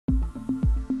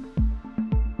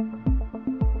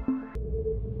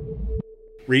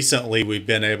Recently, we've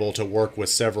been able to work with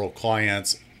several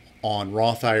clients on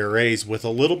Roth IRAs with a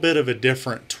little bit of a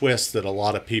different twist that a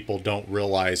lot of people don't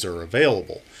realize are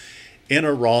available. In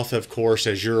a Roth, of course,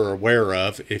 as you're aware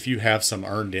of, if you have some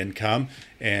earned income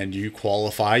and you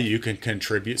qualify, you can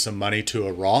contribute some money to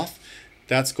a Roth.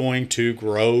 That's going to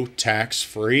grow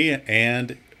tax-free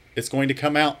and it's going to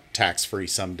come out tax-free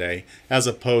someday, as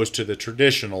opposed to the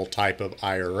traditional type of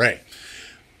IRA.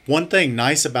 One thing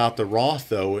nice about the Roth,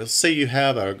 though, is say you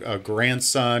have a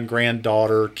grandson,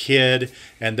 granddaughter, kid,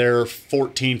 and they're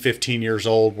 14, 15 years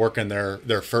old working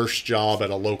their first job at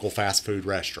a local fast food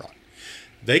restaurant.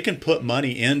 They can put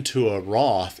money into a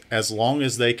Roth as long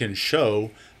as they can show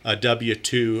a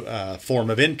W-2 form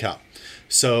of income.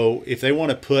 So if they want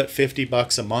to put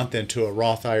 $50 a month into a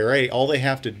Roth IRA, all they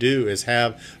have to do is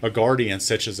have a guardian,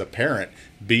 such as a parent,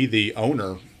 be the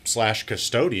owner /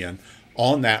 custodian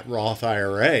on that Roth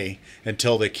IRA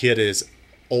until the kid is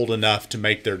old enough to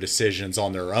make their decisions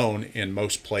on their own, in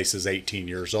most places 18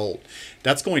 years old.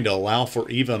 That's going to allow for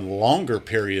even longer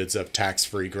periods of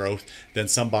tax-free growth than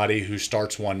somebody who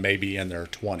starts one maybe in their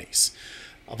 20s.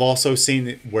 I've also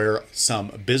seen where some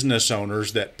business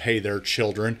owners that pay their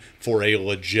children for a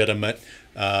legitimate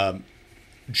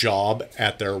job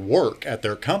at their work, at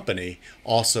their company,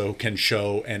 also can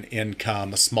show an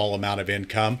income, a small amount of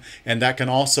income, and that can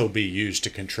also be used to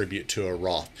contribute to a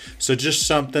Roth. So just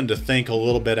something to think a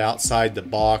little bit outside the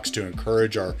box to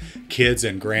encourage our kids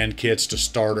and grandkids to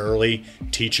start early,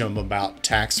 teach them about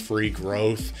tax-free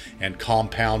growth and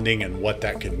compounding and what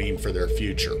that could mean for their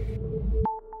future.